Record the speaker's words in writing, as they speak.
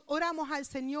oramos al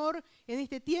Señor en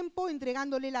este tiempo,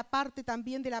 entregándole la parte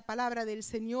también de la palabra del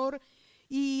Señor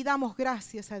y damos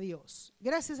gracias a Dios.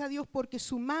 Gracias a Dios porque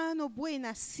su mano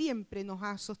buena siempre nos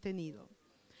ha sostenido.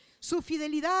 Su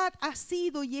fidelidad ha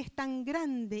sido y es tan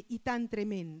grande y tan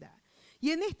tremenda.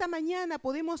 Y en esta mañana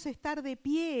podemos estar de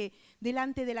pie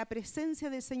delante de la presencia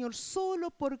del Señor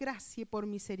solo por gracia y por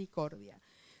misericordia.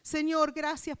 Señor,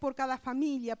 gracias por cada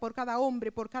familia, por cada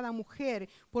hombre, por cada mujer,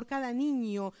 por cada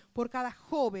niño, por cada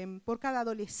joven, por cada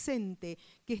adolescente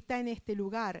que está en este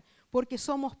lugar, porque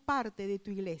somos parte de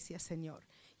tu iglesia, Señor.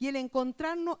 Y el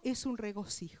encontrarnos es un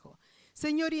regocijo.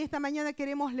 Señor, y esta mañana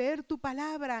queremos leer tu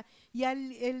palabra y al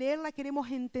leerla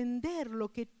queremos entender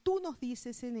lo que tú nos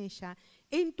dices en ella.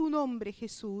 En tu nombre,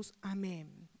 Jesús.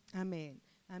 Amén. Amén.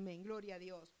 Amén. Gloria a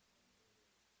Dios.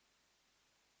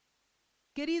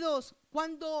 Queridos,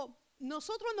 cuando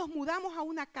nosotros nos mudamos a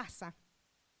una casa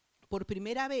por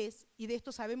primera vez, y de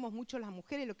esto sabemos mucho las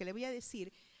mujeres, lo que les voy a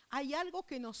decir, hay algo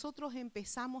que nosotros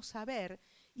empezamos a ver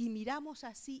y miramos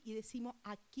así y decimos,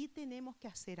 aquí tenemos que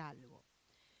hacer algo.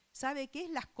 ¿Sabe qué es?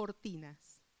 Las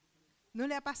cortinas. ¿No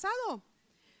le ha pasado?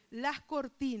 Las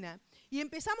cortinas. Y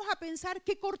empezamos a pensar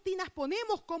qué cortinas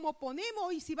ponemos, cómo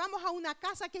ponemos, y si vamos a una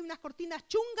casa que hay unas cortinas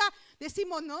chungas,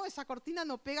 decimos, no, esa cortina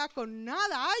no pega con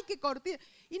nada, ¡ay, qué cortina!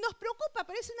 Y nos preocupa,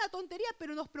 parece una tontería,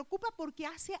 pero nos preocupa porque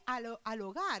hace al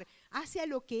hogar, hace a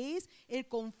lo que es el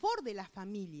confort de la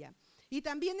familia. Y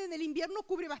también en el invierno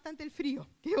cubre bastante el frío,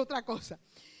 que es otra cosa.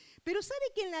 Pero ¿sabe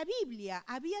que en la Biblia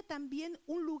había también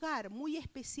un lugar muy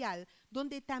especial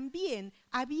donde también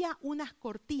había unas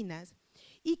cortinas?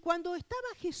 Y cuando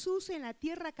estaba Jesús en la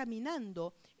tierra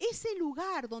caminando, ese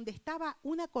lugar donde estaba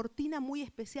una cortina muy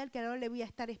especial, que ahora le voy a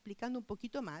estar explicando un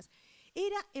poquito más,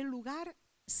 era el lugar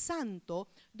santo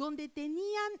donde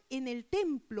tenían en el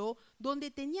templo,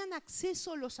 donde tenían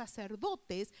acceso los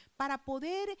sacerdotes para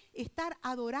poder estar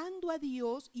adorando a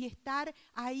Dios y estar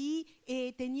ahí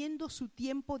teniendo su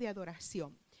tiempo de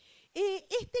adoración.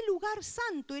 Este lugar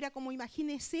santo era como,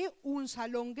 imagínense, un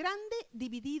salón grande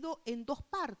dividido en dos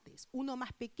partes, uno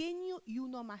más pequeño y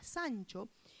uno más ancho,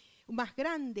 más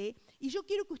grande. Y yo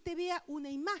quiero que usted vea una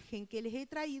imagen que les he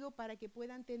traído para que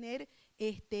puedan tener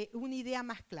una idea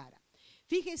más clara.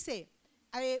 Fíjese,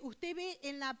 usted ve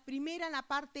en la primera, en la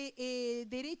parte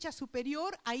derecha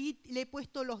superior, ahí le he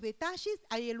puesto los detalles,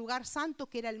 hay el lugar santo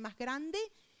que era el más grande,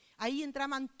 ahí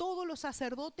entraban todos los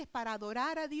sacerdotes para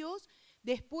adorar a Dios.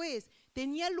 Después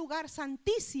tenía el lugar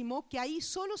santísimo, que ahí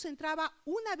solo se entraba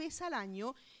una vez al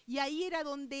año, y ahí era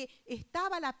donde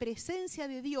estaba la presencia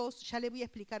de Dios, ya le voy a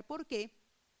explicar por qué,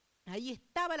 ahí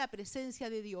estaba la presencia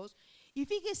de Dios. Y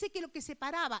fíjese que lo que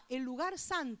separaba el lugar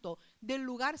santo del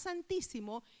lugar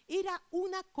santísimo era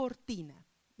una cortina,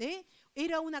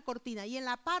 era una cortina. Y en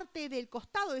la parte del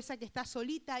costado, esa que está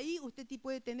solita ahí, usted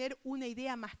puede tener una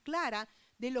idea más clara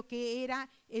de lo que era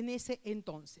en ese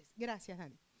entonces. Gracias,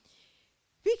 Dani.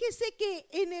 Fíjese que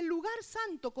en el lugar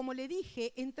santo, como le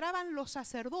dije, entraban los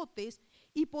sacerdotes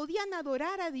y podían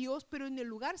adorar a Dios, pero en el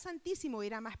lugar santísimo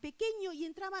era más pequeño y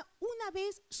entraba una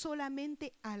vez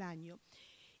solamente al año.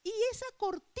 Y esa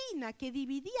cortina que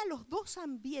dividía los dos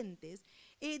ambientes,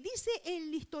 dice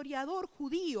el historiador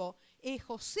judío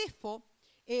Josefo,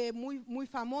 muy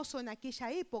famoso en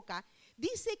aquella época,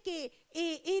 dice que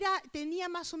tenía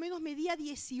más o menos, medía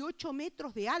 18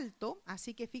 metros de alto,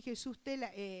 así que fíjese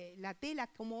usted la tela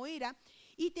como era,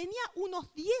 y tenía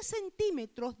unos 10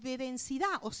 centímetros de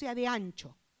densidad, o sea, de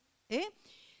ancho.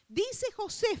 Dice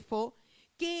Josefo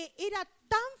que era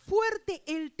tan fuerte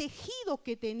el tejido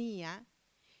que tenía,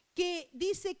 que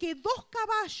dice que 2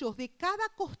 caballos de cada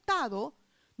costado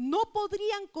no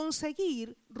podrían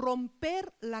conseguir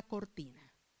romper la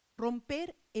cortina,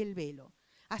 romper el velo.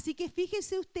 Así que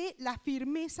fíjese usted la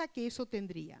firmeza que eso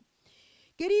tendría.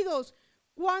 Queridos,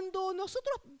 cuando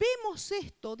nosotros vemos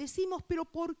esto, decimos, ¿pero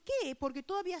por qué? Porque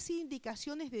todavía ha sido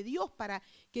indicaciones de Dios para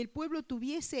que el pueblo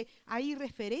tuviese ahí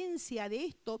referencia de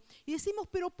esto. Y decimos,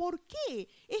 ¿pero por qué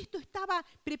esto estaba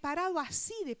preparado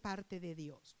así de parte de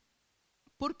Dios?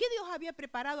 ¿Por qué Dios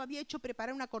había hecho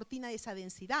preparar una cortina de esa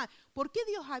densidad? ¿Por qué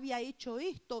Dios había hecho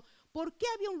esto? ¿Por qué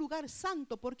había un lugar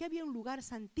santo? ¿Por qué había un lugar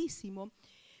santísimo?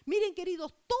 Miren,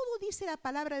 queridos, todo dice la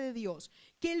palabra de Dios,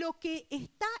 que lo que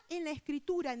está en la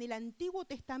Escritura, en el Antiguo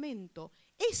Testamento,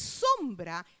 es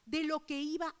sombra de lo que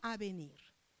iba a venir.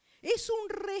 es un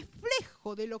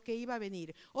reflejo de lo que iba a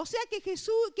venir. O sea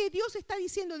que Dios está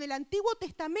diciendo en el Antiguo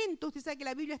Testamento, usted sabe que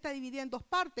la Biblia está dividida en dos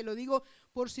partes, lo digo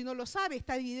por si no lo sabe,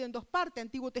 está dividida en dos partes,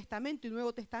 Antiguo Testamento y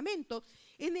Nuevo Testamento.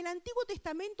 En el Antiguo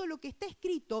Testamento lo que está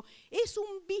escrito es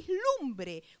un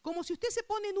vislumbre, como si usted se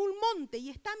pone en un monte y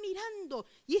está mirando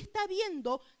y está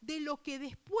viendo de lo que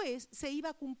después se iba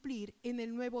a cumplir en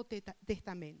el Nuevo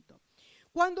Testamento.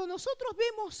 Cuando nosotros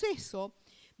vemos eso,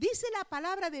 dice la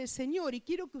palabra del Señor, y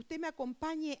quiero que usted me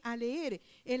acompañe a leer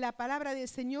en la palabra del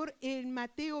Señor en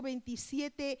Mateo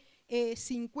 27,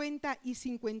 50 y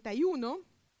 51,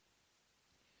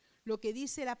 lo que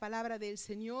dice la palabra del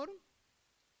Señor.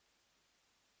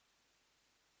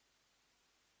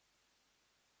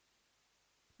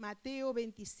 Mateo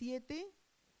 27,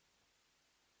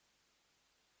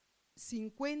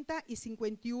 50 y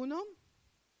 51.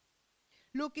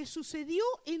 Lo que sucedió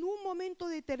en un momento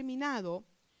determinado,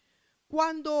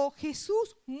 cuando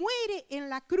Jesús muere en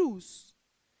la cruz.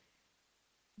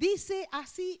 Dice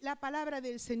así la palabra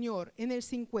del Señor en el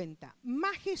 50.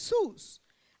 Mas Jesús,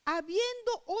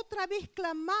 habiendo otra vez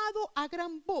clamado a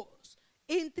gran voz,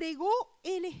 entregó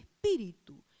el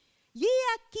Espíritu. Y he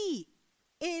aquí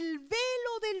el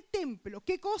velo del templo.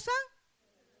 ¿Qué cosa?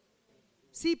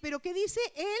 Sí, pero ¿qué dice?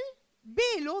 El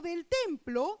velo del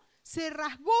templo se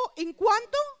rasgó. ¿En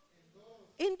cuánto?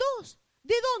 En dos.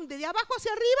 ¿De dónde? ¿De abajo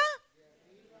hacia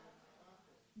arriba?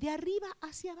 De arriba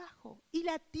hacia abajo. Y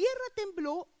la tierra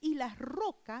tembló y las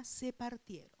rocas se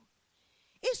partieron.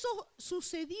 Eso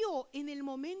sucedió en el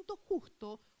momento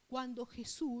justo cuando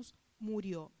Jesús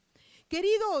murió.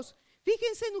 Queridos,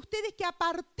 fíjense en ustedes que a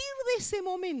partir de ese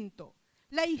momento,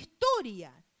 la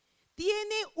historia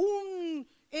tiene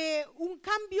un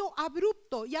cambio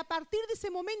abrupto, y a partir de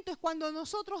ese momento es cuando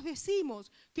nosotros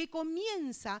decimos que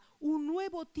comienza un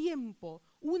nuevo tiempo,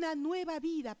 una nueva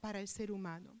vida para el ser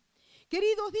humano.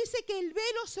 Queridos, dice que el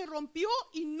velo se rompió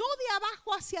y no de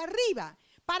abajo hacia arriba,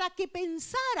 para que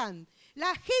pensaran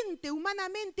la gente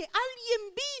humanamente,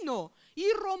 alguien vino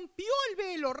y rompió el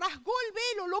velo, rasgó el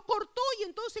velo, lo cortó y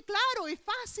entonces, claro, es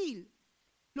fácil.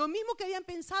 Lo mismo que habían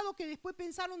pensado, que después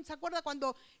pensaron, ¿se acuerda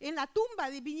cuando en la tumba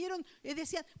vinieron,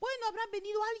 decían, bueno, habrá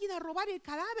venido alguien a robar el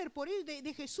cadáver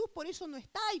de Jesús, por eso no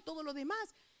está y todo lo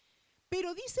demás?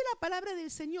 Pero dice la palabra del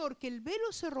Señor que el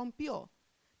velo se rompió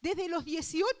desde los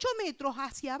 18 metros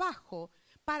hacia abajo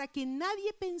para que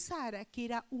nadie pensara que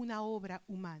era una obra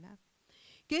humana.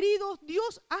 Queridos,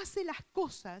 Dios hace las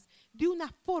cosas de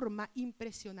una forma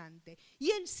impresionante.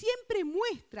 Y Él siempre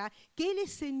muestra que Él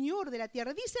es Señor de la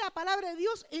tierra. Dice la palabra de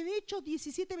Dios en Hechos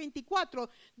 17:24.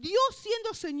 Dios,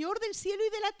 siendo Señor del cielo y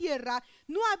de la tierra,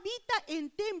 no habita en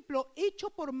templo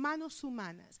hecho por manos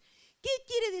humanas. ¿Qué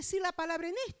quiere decir la palabra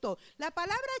en esto? La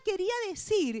palabra quería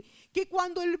decir que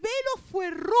cuando el velo fue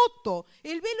roto,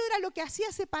 el velo era lo que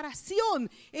hacía separación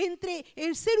entre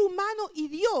el ser humano y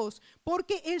Dios,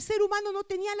 porque el ser humano no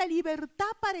tenía la libertad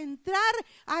para entrar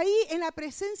ahí en la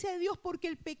presencia de Dios, porque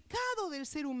el pecado del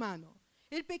ser humano,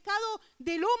 el pecado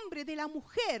del hombre, de la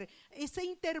mujer, se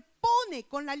interpone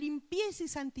con la limpieza y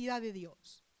santidad de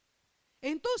Dios.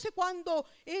 Entonces, cuando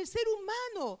el ser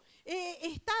humano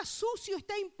está sucio,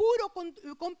 está impuro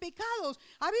con pecados,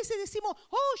 a veces decimos,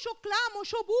 oh, yo clamo,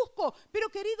 yo busco, pero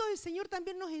querido, el Señor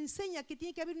también nos enseña que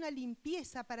tiene que haber una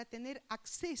limpieza para tener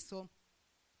acceso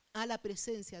a la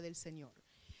presencia del Señor.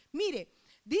 Mire,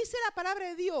 dice la palabra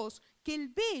de Dios que el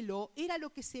velo era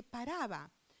lo que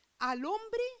separaba al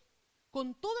hombre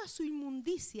con toda su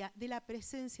inmundicia de la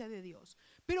presencia de Dios.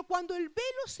 Pero cuando el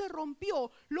velo se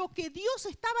rompió, lo que Dios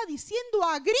estaba diciendo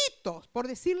a gritos, por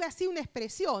decirle así una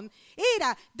expresión,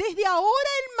 era, desde ahora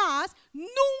en más,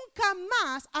 nunca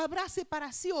más habrá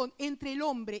separación entre el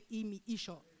hombre y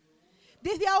yo.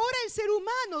 Desde ahora el ser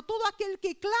humano, todo aquel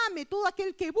que clame, todo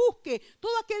aquel que busque,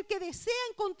 todo aquel que desea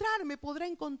encontrarme, podrá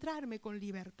encontrarme con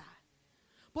libertad.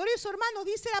 Por eso, hermanos,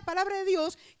 dice la palabra de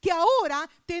Dios que ahora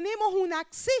tenemos un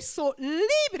acceso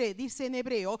libre, dice en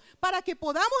hebreo, para que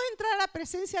podamos entrar a la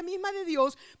presencia misma de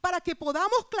Dios, para que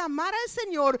podamos clamar al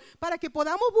Señor, para que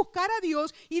podamos buscar a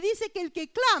Dios. Y dice que el que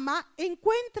clama,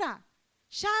 encuentra.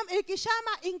 El que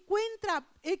llama, encuentra.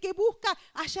 El que busca,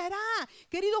 hallará.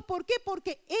 Queridos, ¿por qué?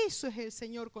 Porque eso es el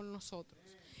Señor con nosotros.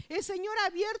 El Señor ha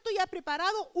abierto y ha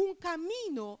preparado un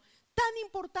camino tan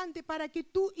importante para que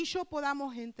tú y yo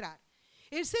podamos entrar.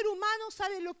 El ser humano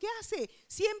sabe lo que hace,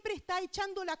 siempre está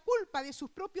echando la culpa de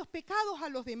sus propios pecados a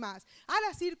los demás, a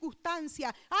la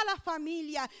circunstancia, a la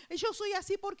familia. Yo soy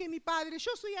así porque mi padre,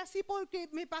 yo soy así porque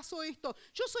me pasó esto,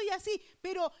 yo soy así.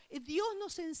 Pero Dios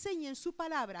nos enseña en su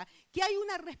palabra que hay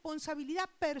una responsabilidad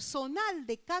personal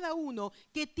de cada uno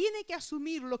que tiene que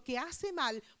asumir lo que hace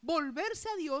mal, volverse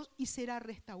a Dios y será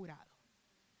restaurado.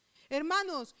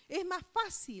 Hermanos, es más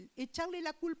fácil echarle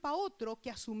la culpa a otro que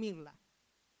asumirla.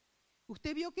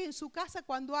 Usted vio que en su casa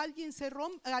cuando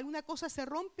alguna cosa se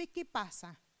rompe, ¿qué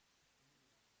pasa?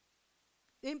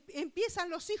 Empiezan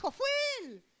los hijos, fue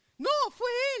él, no, fue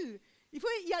él.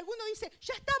 Y alguno dice,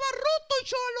 ya estaba roto y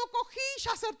yo lo cogí,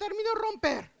 ya se terminó de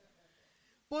romper.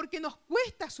 Porque nos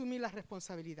cuesta asumir las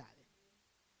responsabilidades.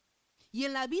 Y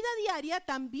en la vida diaria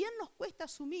también nos cuesta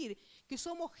asumir que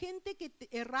somos gente que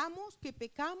erramos, que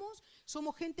pecamos,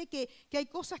 somos gente que hay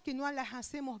cosas que no las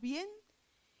hacemos bien.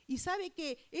 Y sabe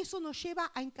que eso nos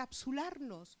lleva a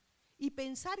encapsularnos y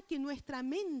pensar que nuestra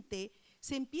mente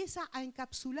se empieza a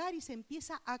encapsular y se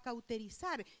empieza a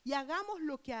cauterizar. Y hagamos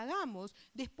lo que hagamos,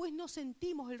 después no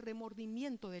sentimos el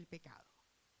remordimiento del pecado.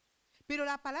 Pero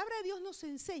la palabra de Dios nos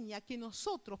enseña que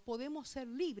nosotros podemos ser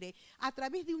libres a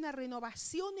través de una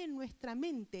renovación en nuestra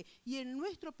mente y en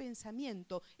nuestro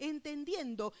pensamiento,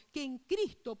 entendiendo que en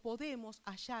Cristo podemos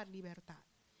hallar libertad.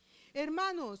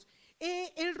 Hermanos,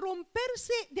 el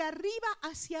romperse de arriba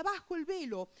hacia abajo el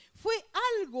velo fue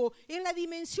algo en la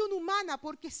dimensión humana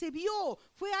porque se vio,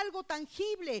 fue algo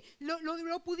tangible,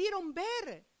 lo pudieron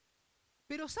ver.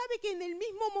 Pero sabe que en el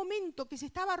mismo momento que se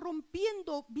estaba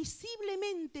rompiendo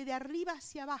visiblemente de arriba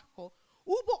hacia abajo,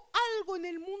 hubo algo en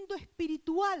el mundo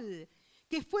espiritual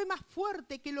que fue más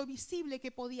fuerte que lo visible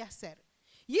que podía ser.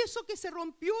 Y eso que se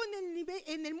rompió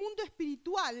en el mundo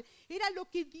espiritual era lo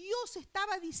que Dios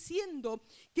estaba diciendo,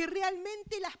 que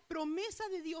realmente las promesas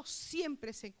de Dios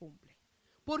siempre se cumplen,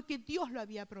 porque Dios lo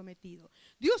había prometido.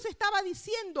 Dios estaba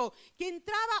diciendo que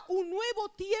entraba un nuevo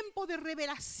tiempo de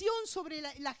revelación sobre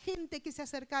la gente que se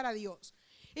acercara a Dios.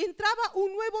 Entraba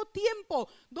un nuevo tiempo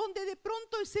donde de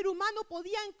pronto el ser humano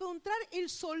podía encontrar el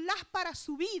solaz para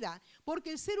su vida,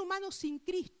 porque el ser humano sin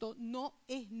Cristo no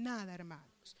es nada, hermanos.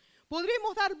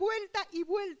 Podremos dar vuelta y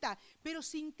vuelta, pero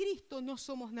sin Cristo no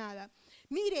somos nada.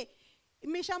 Mire,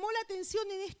 me llamó la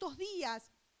atención en estos días,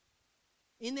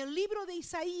 en el libro de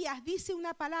Isaías, dice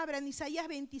una palabra, en Isaías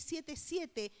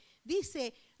 27:7,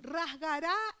 dice,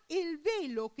 rasgará el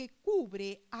velo que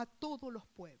cubre a todos los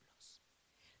pueblos.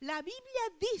 La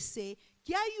Biblia dice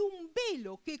que hay un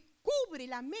velo que cubre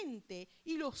la mente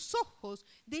y los ojos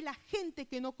de la gente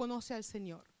que no conoce al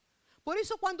Señor. Por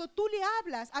eso cuando tú le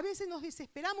hablas, a veces nos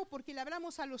desesperamos porque le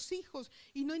hablamos a los hijos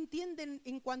y no entienden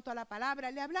en cuanto a la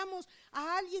palabra. Le hablamos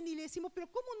a alguien y le decimos,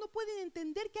 pero ¿cómo no pueden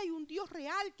entender que hay un Dios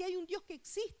real, que hay un Dios que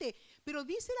existe? Pero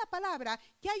dice la palabra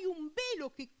que hay un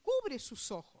velo que cubre sus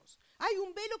ojos. Hay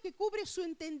un velo que cubre su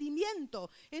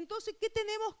entendimiento. Entonces, ¿qué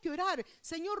tenemos que orar?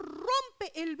 Señor,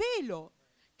 rompe el velo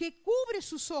que cubre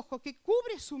sus ojos, que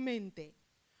cubre su mente.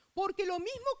 Porque lo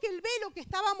mismo que el velo que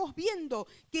estábamos viendo,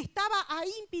 que estaba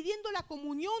ahí impidiendo la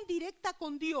comunión directa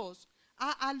con Dios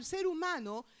al ser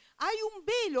humano, hay un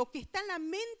velo que está en la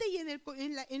mente y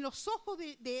en los ojos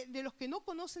de los que no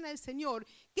conocen al Señor,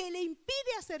 que le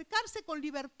impide acercarse con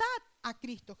libertad a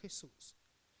Cristo Jesús.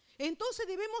 Entonces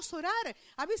debemos orar.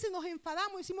 A veces nos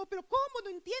enfadamos y decimos, pero ¿cómo no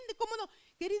entiende? ¿Cómo no?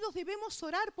 Queridos, debemos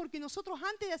orar porque nosotros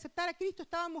antes de aceptar a Cristo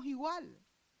estábamos igual.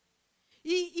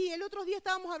 Y el otro día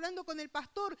estábamos hablando con el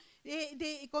pastor,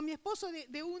 con mi esposo,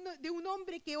 de un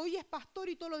hombre que hoy es pastor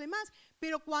y todo lo demás,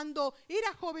 pero cuando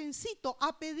era jovencito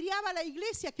apedreaba a la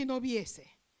iglesia que no viese.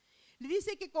 Le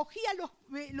dice que cogía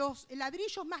los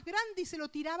ladrillos más grandes y se lo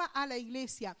tiraba a la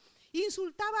iglesia.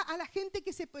 Insultaba a la gente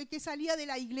que salía de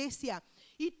la iglesia.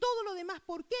 Y todo lo demás,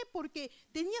 ¿por qué? Porque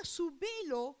tenía su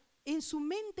velo en su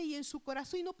mente y en su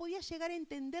corazón y no podía llegar a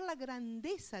entender la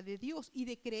grandeza de Dios y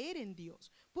de creer en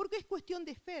Dios, porque es cuestión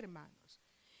de fe, hermanos.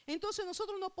 Entonces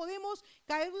nosotros no podemos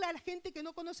caerle a la gente que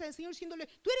no conoce al Señor diciéndole,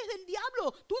 tú eres del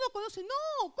diablo, tú no conoces.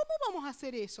 No, ¿cómo vamos a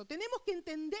hacer eso? Tenemos que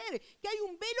entender que hay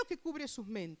un velo que cubre sus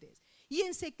mentes. Y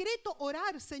en secreto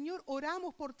orar, Señor,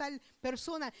 oramos por tal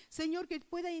persona, Señor, que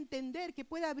pueda entender, que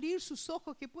pueda abrir sus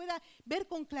ojos, que pueda ver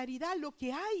con claridad lo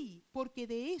que hay, porque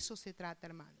de eso se trata,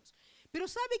 hermanos. Pero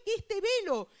sabe que este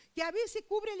velo que a veces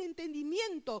cubre el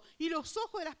entendimiento y los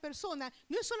ojos de las personas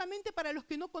no es solamente para los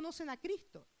que no conocen a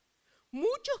Cristo.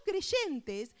 Muchos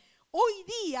creyentes hoy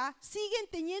día siguen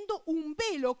teniendo un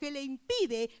velo que le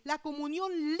impide la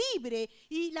comunión libre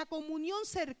y la comunión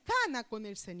cercana con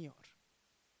el Señor.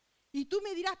 Y tú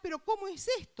me dirás, ¿pero cómo es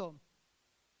esto?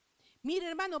 Mire,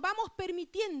 hermano, vamos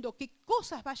permitiendo que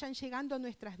cosas vayan llegando a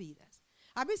nuestras vidas.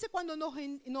 A veces cuando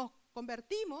nos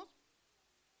convertimos,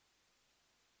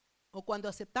 o cuando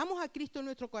aceptamos a Cristo en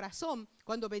nuestro corazón,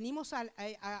 cuando venimos a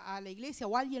la iglesia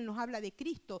o alguien nos habla de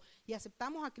Cristo y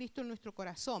aceptamos a Cristo en nuestro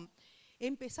corazón,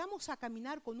 empezamos a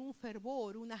caminar con un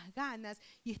fervor, unas ganas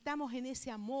y estamos en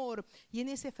ese amor y en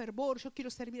ese fervor. Yo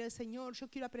quiero servir al Señor, yo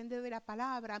quiero aprender de la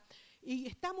palabra y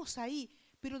estamos ahí,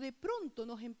 pero de pronto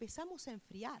nos empezamos a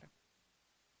enfriar.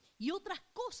 y otras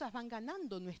cosas van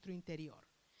ganando nuestro interior.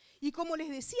 Y como les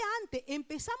decía antes,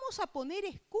 empezamos a poner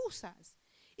excusas.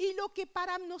 Y lo que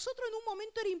para nosotros en un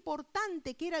momento era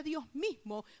importante, que era Dios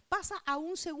mismo, pasa a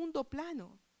un segundo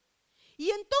plano.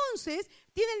 Y entonces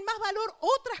tienen más valor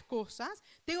otras cosas.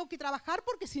 Tengo que trabajar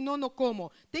porque si no, no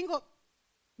como. Tengo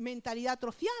mentalidad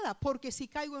atrofiada porque si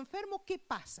caigo enfermo, ¿qué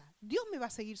pasa? Dios me va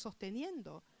a seguir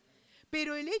sosteniendo.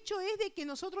 Pero el hecho es de que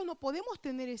nosotros no podemos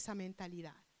tener esa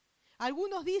mentalidad.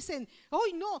 Algunos dicen,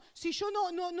 hoy no, si yo no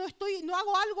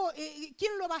hago algo,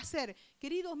 ¿quién lo va a hacer?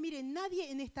 Queridos, miren,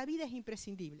 nadie en esta vida es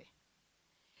imprescindible.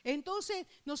 Entonces,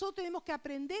 nosotros tenemos que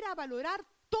aprender a valorar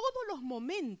todos los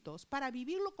momentos para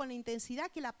vivirlo con la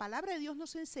intensidad que la palabra de Dios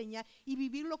nos enseña y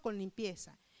vivirlo con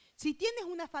limpieza. Si tienes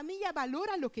una familia,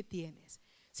 valora lo que tienes.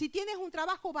 Si tienes un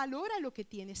trabajo, valora lo que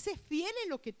tienes. Sé fiel en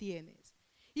lo que tienes.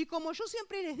 Y como yo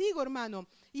siempre les digo, hermano,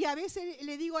 y a veces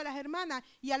le digo a las hermanas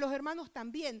y a los hermanos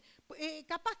también,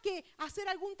 capaz que hacer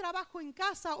algún trabajo en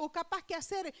casa o capaz que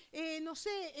hacer,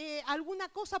 alguna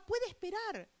cosa puede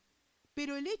esperar.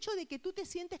 Pero el hecho de que tú te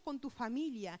sientes con tu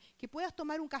familia, que puedas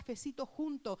tomar un cafecito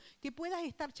juntos, que puedas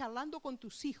estar charlando con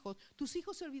tus hijos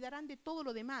se olvidarán de todo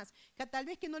lo demás. Que tal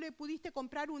vez que no le pudiste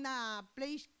comprar una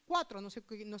Play 4, no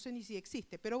sé ni si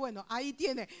existe, pero bueno, ahí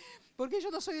tiene, porque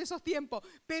yo no soy de esos tiempos.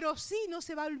 Pero sí no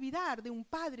se va a olvidar de un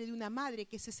padre, de una madre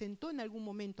que se sentó en algún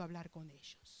momento a hablar con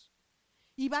ellos.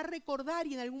 Y va a recordar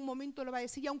y en algún momento lo va a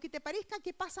decir, y aunque te parezca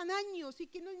que pasan años y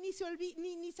que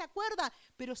ni se acuerda,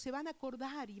 pero se van a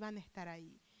acordar y van a estar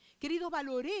ahí. Queridos,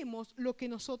 valoremos lo que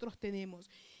nosotros tenemos.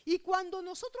 Y cuando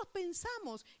nosotros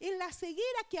pensamos en la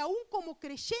ceguera que aún como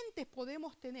creyentes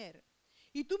podemos tener,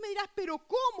 y tú me dirás, ¿pero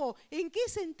cómo? ¿En qué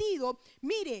sentido?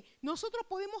 Mire, nosotros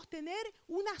podemos tener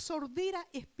una sordera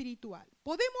espiritual.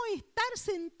 Podemos estar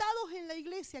sentados en la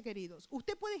iglesia, queridos.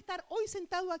 Usted puede estar hoy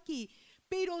sentado aquí,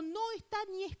 pero no está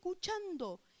ni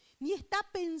escuchando, ni está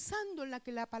pensando en la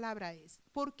que la palabra es.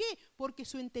 ¿Por qué? Porque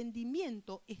su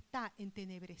entendimiento está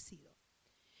entenebrecido.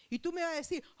 Y tú me vas a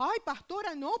decir, ay,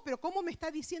 pastora, no, pero ¿cómo me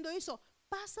está diciendo eso?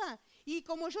 Pasa. Y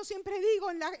como yo siempre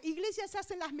digo, en la iglesia se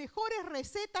hacen las mejores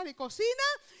recetas de cocina,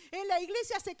 en la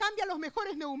iglesia se cambian los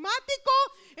mejores neumáticos,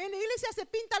 en la iglesia se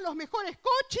pintan los mejores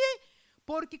coches,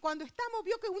 porque cuando estamos,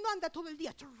 vio que uno anda todo el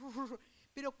día,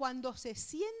 pero cuando se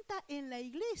sienta en la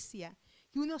iglesia,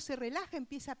 que uno se relaja,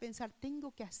 empieza a pensar,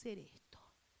 tengo que hacer esto,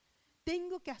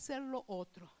 tengo que hacer lo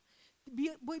otro,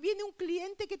 viene un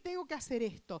cliente que tengo que hacer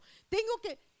esto,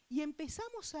 y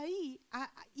empezamos ahí,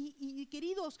 y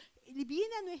queridos,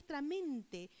 viene a nuestra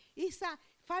mente esa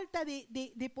falta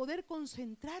de poder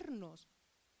concentrarnos,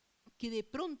 que de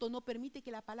pronto no permite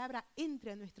que la palabra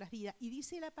entre a nuestras vidas. Y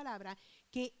dice la palabra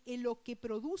que lo que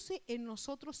produce en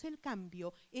nosotros el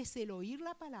cambio es el oír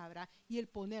la palabra y el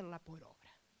ponerla por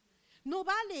obra. No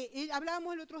vale,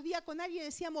 hablábamos el otro día con alguien y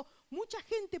decíamos, mucha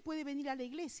gente puede venir a la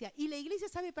iglesia y la iglesia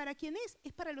sabe para quién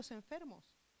es para los enfermos,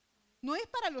 no es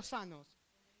para los sanos.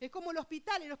 Es como el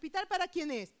hospital ¿para quién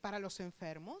es? Para los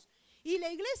enfermos. ¿Y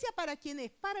la iglesia para quién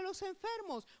es? Para los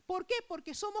enfermos. ¿Por qué?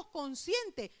 Porque somos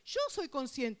conscientes, yo soy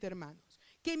consciente, hermanos,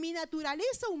 que mi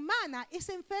naturaleza humana es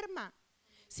enferma.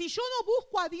 Si yo no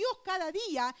busco a Dios cada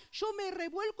día, yo me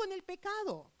revuelco en el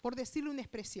pecado, por decirle una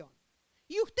expresión.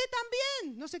 Y usted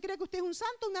también, no se cree que usted es un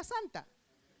santo o una santa.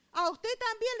 A usted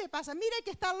también le pasa. Mire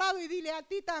que está al lado y dile, a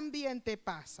ti también te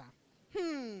pasa.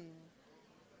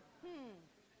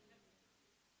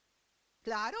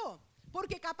 Claro,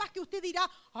 porque capaz que usted dirá,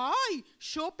 ay,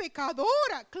 yo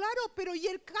pecadora. Claro, pero ¿y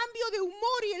el cambio de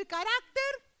humor y el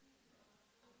carácter?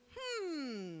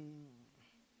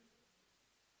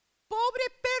 Pobre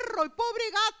perro y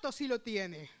pobre gato si lo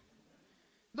tiene.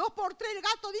 2 por 3 el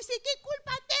gato dice, ¿qué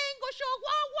culpa tengo yo?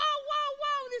 ¡Guau, guau, guau,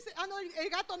 guau! Dice, no, el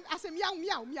gato hace miau,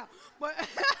 miau, miau.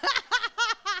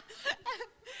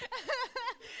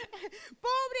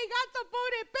 Pobre gato,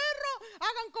 pobre perro,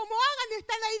 hagan como hagan,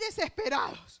 están ahí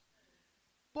desesperados.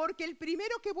 Porque el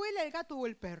primero que vuela, el gato o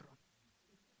el perro.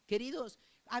 Queridos,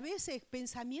 a veces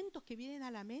pensamientos que vienen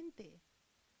a la mente,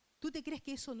 ¿tú te crees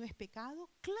que eso no es pecado?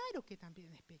 Claro que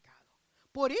también es pecado.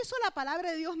 Por eso la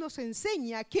palabra de Dios nos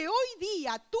enseña que hoy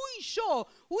día tú y yo,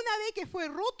 una vez que fue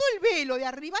roto el velo de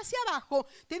arriba hacia abajo,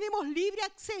 tenemos libre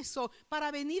acceso para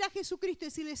venir a Jesucristo y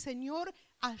decirle, Señor,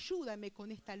 ayúdame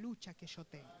con esta lucha que yo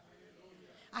tengo.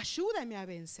 Ayúdame a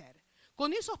vencer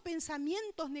con esos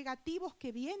pensamientos negativos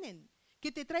que vienen,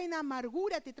 que te traen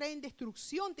amargura, te traen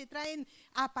destrucción, te traen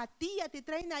apatía, te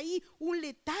traen ahí un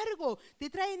letargo, te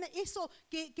traen eso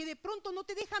que de pronto no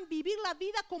te dejan vivir la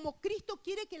vida como Cristo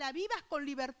quiere que la vivas, con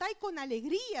libertad y con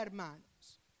alegría,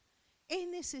 hermanos. Es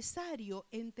necesario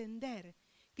entender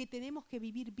que tenemos que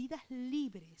vivir vidas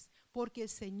libres porque el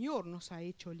Señor nos ha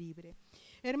hecho libres.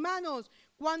 Hermanos,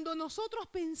 cuando nosotros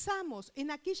pensamos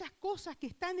en aquellas cosas que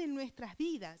están en nuestras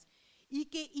vidas y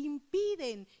que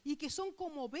impiden y que son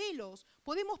como velos,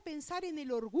 podemos pensar en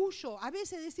el orgullo. A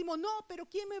veces decimos, no, pero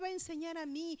 ¿quién me va a enseñar a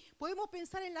mí? Podemos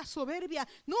pensar en la soberbia.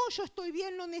 No, yo estoy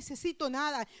bien, no necesito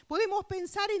nada. Podemos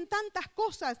pensar en tantas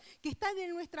cosas que están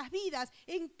en nuestras vidas,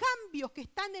 en cambios que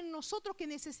están en nosotros que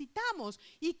necesitamos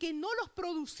y que no los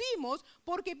producimos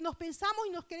porque nos pensamos y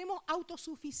nos queremos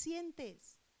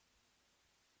autosuficientes.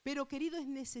 Pero, querido, es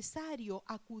necesario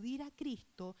acudir a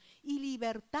Cristo y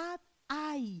libertad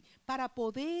hay para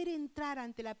poder entrar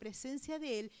ante la presencia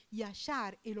de Él y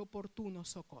hallar el oportuno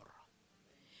socorro.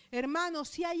 Hermanos,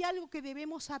 si hay algo que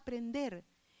debemos aprender,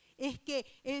 es que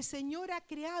el Señor ha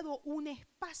creado un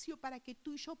espacio para que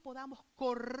tú y yo podamos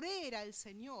correr al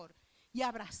Señor y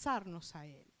abrazarnos a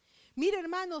Él. Mire,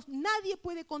 hermanos, nadie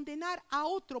puede condenar a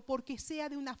otro porque sea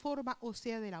de una forma o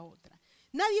sea de la otra.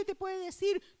 Nadie te puede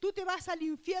decir, tú te vas al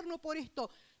infierno por esto.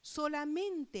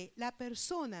 Solamente la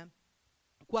persona,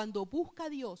 cuando busca a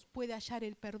Dios, puede hallar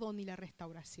el perdón y la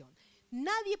restauración.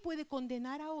 Nadie puede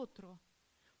condenar a otro.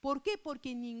 ¿Por qué?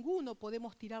 Porque ninguno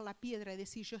podemos tirar la piedra y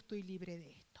decir, yo estoy libre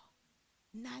de esto.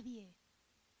 Nadie.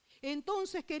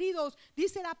 Entonces, queridos,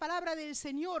 dice la palabra del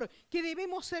Señor que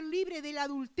debemos ser libres del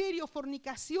adulterio,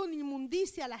 fornicación,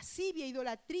 inmundicia, lascivia,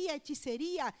 idolatría,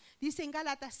 hechicería. Dice en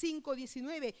Gálatas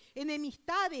 5:19,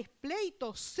 enemistades,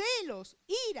 pleitos, celos,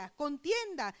 ira,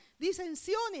 contienda,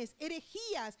 disensiones,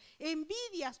 herejías,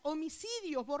 envidias,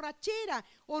 homicidios, borrachera,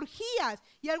 orgías.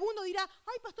 Y alguno dirá,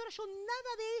 ay, pastora, yo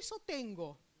nada de eso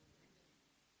tengo.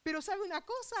 Pero ¿sabe una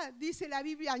cosa? Dice la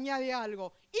Biblia, añade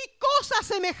algo. Y cosas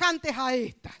semejantes a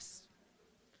estas.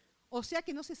 O sea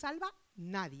que no se salva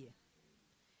nadie.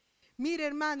 Mire,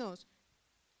 hermanos,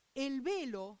 el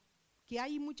velo que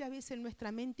hay muchas veces en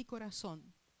nuestra mente y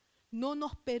corazón no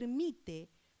nos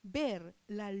permite ver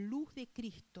la luz de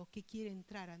Cristo que quiere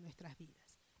entrar a nuestras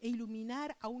vidas e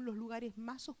iluminar aún los lugares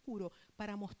más oscuros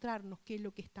para mostrarnos qué es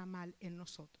lo que está mal en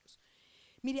nosotros.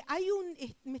 Mire,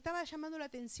 me estaba llamando la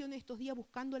atención estos días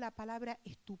buscando la palabra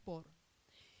estupor.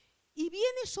 Y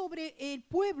viene sobre el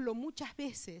pueblo muchas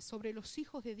veces, sobre los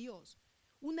hijos de Dios,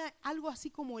 algo así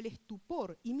como el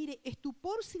estupor. Y mire,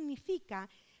 estupor significa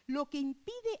lo que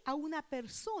impide a una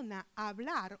persona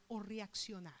hablar o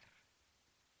reaccionar.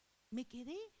 Me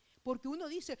quedé, porque uno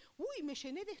dice, uy, me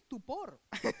llené de estupor.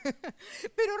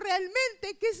 Pero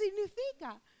realmente, ¿qué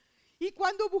significa? Y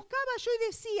cuando buscaba yo y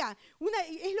decía,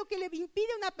 es lo que le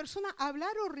impide a una persona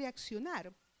hablar o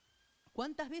reaccionar.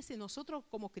 ¿Cuántas veces nosotros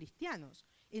como cristianos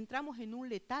entramos en un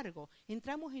letargo,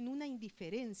 entramos en una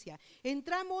indiferencia,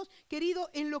 entramos, querido,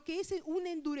 en lo que es un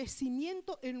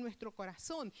endurecimiento en nuestro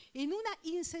corazón, en una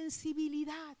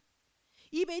insensibilidad?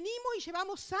 Y venimos y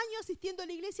llevamos años asistiendo a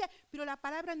la iglesia, pero la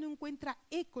palabra no encuentra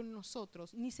eco en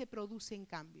nosotros, ni se producen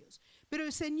cambios. Pero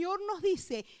el Señor nos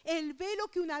dice, el velo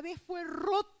que una vez fue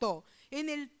roto en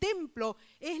el templo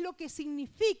es lo que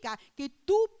significa que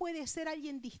tú puedes ser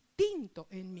alguien distinto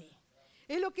en mí.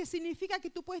 Es lo que significa que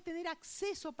tú puedes tener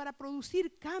acceso para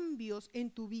producir cambios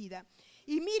en tu vida.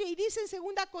 Y mire, y dice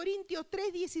en 2 Corintios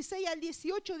 3, 16 al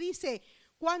 18, dice,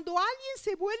 cuando alguien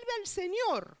se vuelve al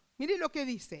Señor, mire lo que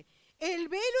dice, el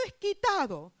velo es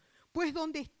quitado, pues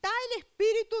donde está el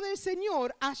Espíritu del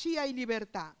Señor, allí hay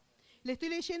libertad. Le estoy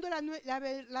leyendo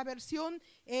la versión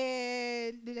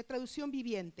de la traducción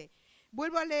viviente.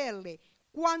 Vuelvo a leerle.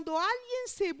 Cuando alguien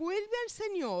se vuelve al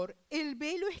Señor, el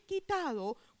velo es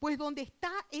quitado, pues donde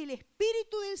está el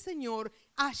Espíritu del Señor,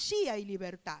 allí hay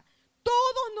libertad.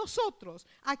 Todos nosotros,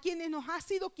 a quienes nos ha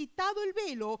sido quitado el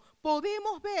velo,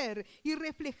 podemos ver y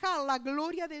reflejar la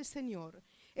gloria del Señor.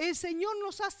 El Señor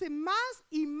nos hace más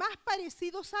y más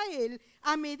parecidos a Él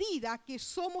a medida que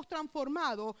somos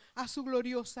transformados a su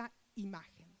gloriosa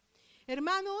imagen.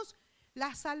 Hermanos,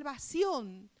 la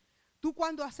salvación, tú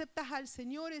cuando aceptas al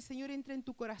Señor, el Señor entra en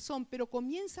tu corazón, pero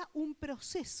comienza un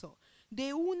proceso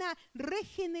de una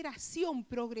regeneración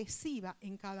progresiva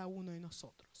en cada uno de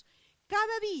nosotros.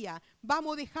 Cada día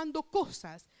vamos dejando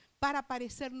cosas para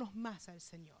parecernos más al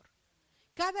Señor.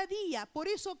 Cada día, por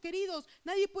eso, queridos,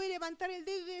 nadie puede levantar el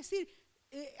dedo y decir,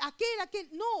 aquel.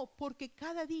 No, porque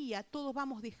cada día todos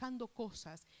vamos dejando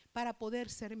cosas para poder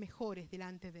ser mejores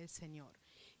delante del Señor.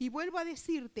 Y vuelvo a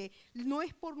decirte, no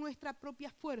es por nuestra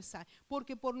propia fuerza,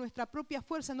 porque por nuestra propia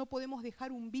fuerza no podemos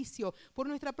dejar un vicio, por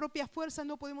nuestra propia fuerza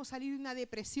no podemos salir de una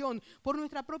depresión, por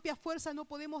nuestra propia fuerza no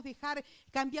podemos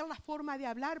cambiar la forma de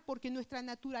hablar, porque nuestra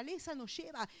naturaleza nos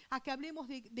lleva a que hablemos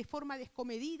de forma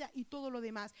descomedida y todo lo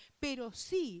demás. Pero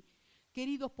sí,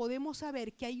 queridos, podemos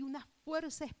saber que hay una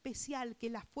fuerza especial, que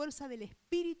es la fuerza del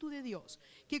Espíritu de Dios,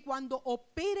 que cuando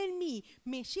opera en mí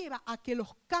me lleva a que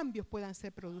los cambios puedan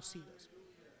ser producidos.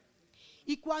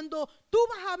 Y cuando tú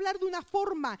vas a hablar de una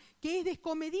forma que es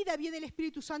descomedida, viene el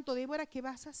Espíritu Santo. Débora, ¿qué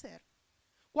vas a hacer?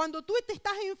 Cuando tú te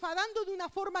estás enfadando de una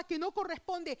forma que no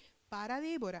corresponde, para,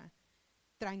 Débora,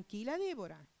 tranquila,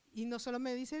 Débora. Y no solo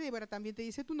me dice Débora, también te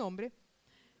dice tu nombre.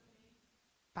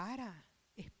 Para,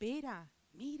 espera,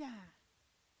 mira.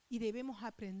 Y debemos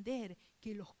aprender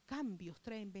que los cambios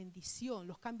traen bendición,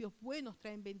 los cambios buenos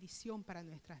traen bendición para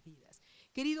nuestras vidas.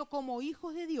 Querido, como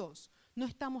hijos de Dios, no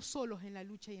estamos solos en la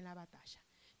lucha y en la batalla.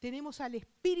 Tenemos al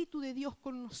Espíritu de Dios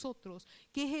con nosotros,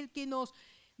 que es el que nos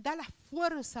da la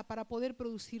fuerza para poder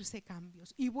producirse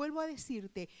cambios. Y vuelvo a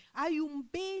decirte, hay un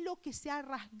velo que se ha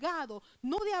rasgado,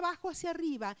 no de abajo hacia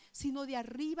arriba, sino de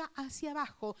arriba hacia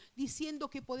abajo,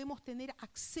 diciendo que podemos tener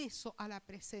acceso a la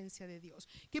presencia de Dios,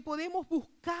 que podemos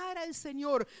buscar al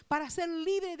Señor para ser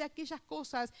libres de aquellas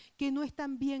cosas que no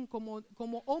están bien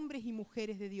como hombres y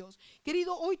mujeres de Dios.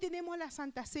 Querido, hoy tenemos la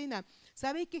Santa Cena.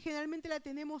 Sabéis que generalmente la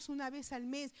tenemos una vez al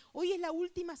mes. Hoy es la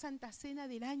última Santa Cena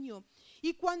del año.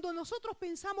 Y cuando nosotros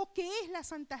pensamos qué es la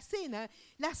Santa Cena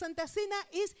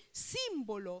es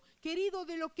símbolo, querido,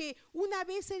 de lo que una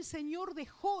vez el Señor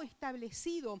dejó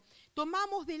establecido.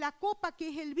 Tomamos de la copa, que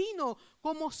es el vino,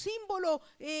 como símbolo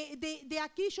de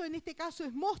aquello, en este caso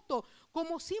es mosto,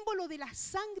 como símbolo de la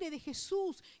sangre de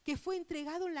Jesús que fue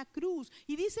entregado en la cruz.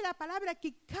 Y dice la palabra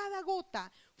que cada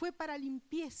gota fue para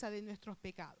limpieza de nuestros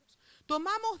pecados.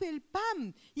 Tomamos del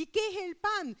pan. ¿Y qué es el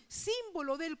pan?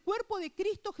 Símbolo del cuerpo de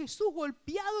Cristo Jesús,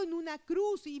 golpeado en una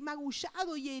cruz y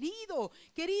magullado y herido,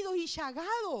 querido, y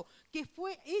llagado, que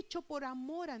fue hecho por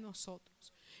amor a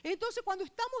nosotros. Entonces, cuando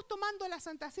estamos tomando la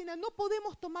Santa Cena, no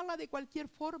podemos tomarla de cualquier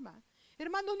forma.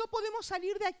 Hermanos, no podemos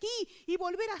salir de aquí y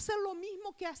volver a hacer lo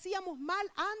mismo que hacíamos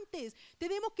mal antes.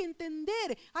 Tenemos que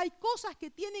entender, hay cosas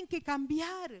que tienen que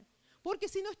cambiar, porque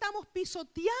si no estamos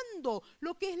pisoteando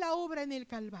lo que es la obra en el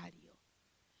Calvario.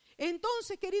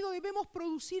 Entonces, querido, debemos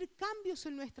producir cambios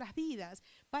en nuestras vidas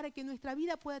para que nuestra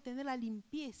vida pueda tener la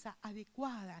limpieza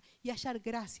adecuada y hallar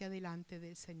gracia delante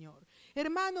del Señor.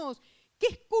 Hermanos, ¿qué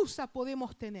excusa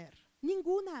podemos tener?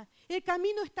 Ninguna. El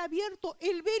camino está abierto,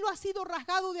 el velo ha sido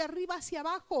rasgado de arriba hacia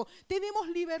abajo, tenemos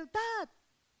libertad.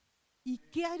 ¿Y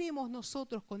qué haremos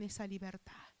nosotros con esa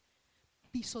libertad?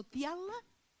 ¿Pisotearla?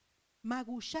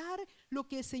 ¿Magullar lo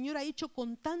que el Señor ha hecho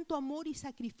con tanto amor y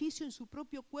sacrificio en su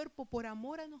propio cuerpo por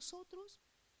amor a nosotros?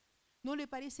 ¿No le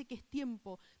parece que es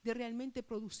tiempo de realmente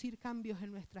producir cambios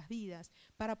en nuestras vidas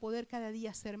para poder cada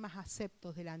día ser más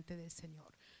aceptos delante del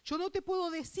Señor? Yo no te puedo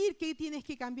decir qué tienes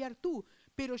que cambiar tú,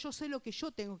 pero yo sé lo que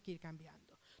yo tengo que ir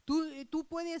cambiando. Tú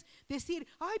puedes decir,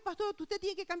 ay, pastor, usted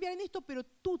tiene que cambiar en esto, pero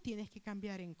tú tienes que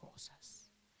cambiar en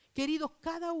cosas. Queridos,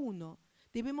 cada uno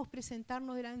debemos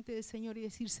presentarnos delante del Señor y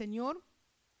decir, Señor,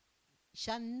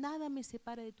 ya nada me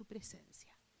separa de tu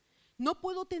presencia. No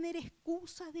puedo tener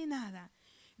excusas de nada,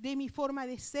 de mi forma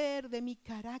de ser, de mi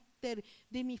carácter,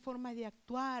 de mi forma de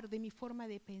actuar, de mi forma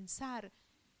de pensar.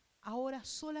 Ahora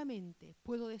solamente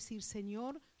puedo decir,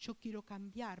 Señor, yo quiero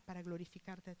cambiar para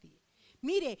glorificarte a ti.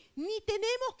 Mire, ni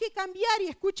tenemos que cambiar, y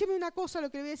escúcheme una cosa,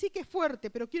 lo que le voy a decir que es fuerte,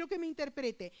 pero quiero que me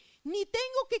interprete. Ni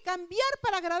tengo que cambiar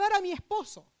para agradar a mi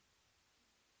esposo.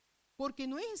 Porque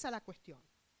no es esa la cuestión.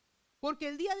 Porque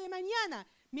el día de mañana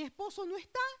mi esposo no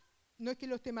está, no es que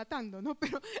lo esté matando, ¿no?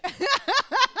 Pero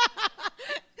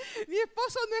mi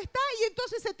esposo no está y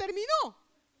entonces se terminó.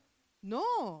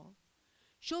 No,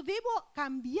 yo debo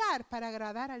cambiar para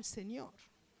agradar al Señor.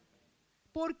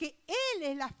 Porque Él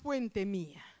es la fuente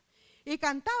mía. Y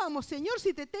cantábamos, Señor,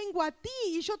 si te tengo a ti,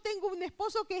 y yo tengo un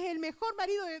esposo que es el mejor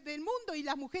marido del mundo, y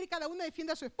las mujeres cada una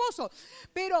defiende a su esposo,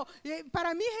 pero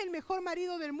para mí es el mejor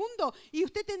marido del mundo, y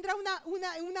usted tendrá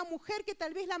una mujer que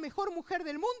tal vez es la mejor mujer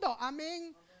del mundo,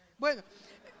 amén. Bueno,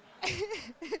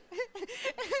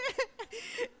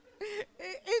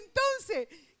 entonces,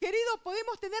 querido,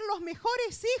 podemos tener los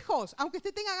mejores hijos, aunque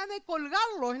usted tenga ganas de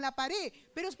colgarlos en la pared,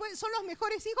 pero son los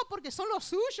mejores hijos porque son los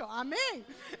suyos, amén.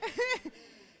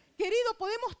 Querido,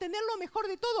 podemos tener lo mejor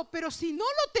de todo, pero si no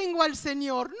lo tengo al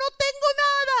Señor, no tengo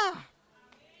nada.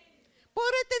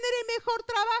 Podré tener el mejor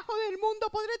trabajo del mundo,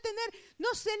 podré tener,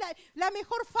 no sé, la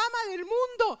mejor fama del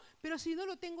mundo, pero si no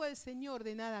lo tengo al Señor,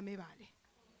 de nada me vale.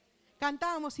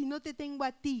 Cantábamos, si no te tengo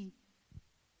a ti,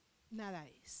 nada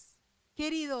es.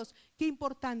 Queridos, qué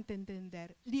importante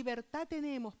entender. Libertad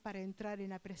tenemos para entrar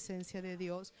en la presencia de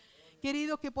Dios.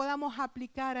 Queridos, que podamos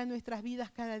aplicar a nuestras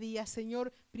vidas cada día.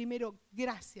 Señor, primero,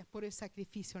 gracias por el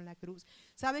sacrificio en la cruz.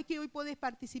 Sabes que hoy podés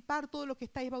participar, todos los que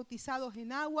estáis bautizados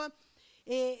en agua,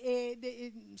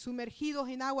 sumergidos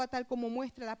en agua, tal como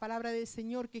muestra la palabra del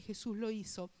Señor, que Jesús lo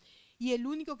hizo. Y el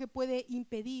único que puede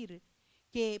impedir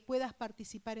que puedas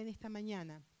participar en esta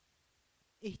mañana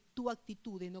es tu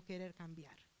actitud de no querer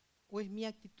cambiar. o es mi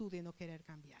actitud de no querer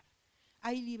cambiar.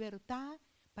 Hay libertad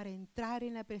para entrar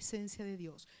en la presencia de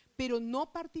Dios, pero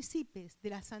no participes de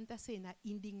la Santa Cena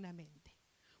indignamente.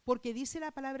 Porque dice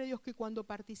la palabra de Dios que cuando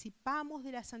participamos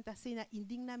de la Santa Cena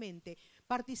indignamente,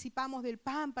 participamos del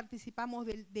pan, participamos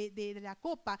de la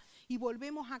copa y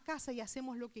volvemos a casa y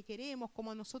hacemos lo que queremos,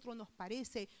 como a nosotros nos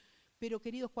parece. Pero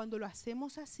queridos, cuando lo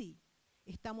hacemos así,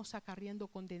 estamos acarreando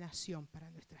condenación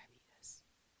para nuestras vidas.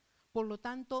 Por lo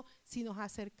tanto, si nos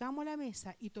acercamos a la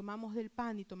mesa y tomamos del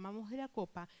pan y tomamos de la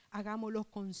copa, hagámoslo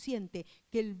consciente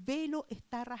que el velo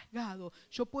está rasgado.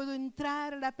 Yo puedo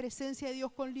entrar a la presencia de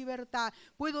Dios con libertad.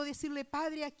 Puedo decirle,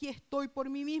 Padre, aquí estoy, por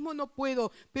mí mismo no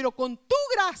puedo, pero con tu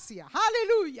gracia,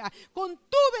 aleluya, con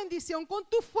tu bendición, con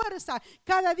tu fuerza,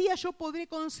 cada día yo podré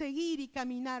conseguir y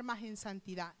caminar más en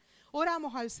santidad.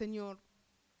 Oramos al Señor.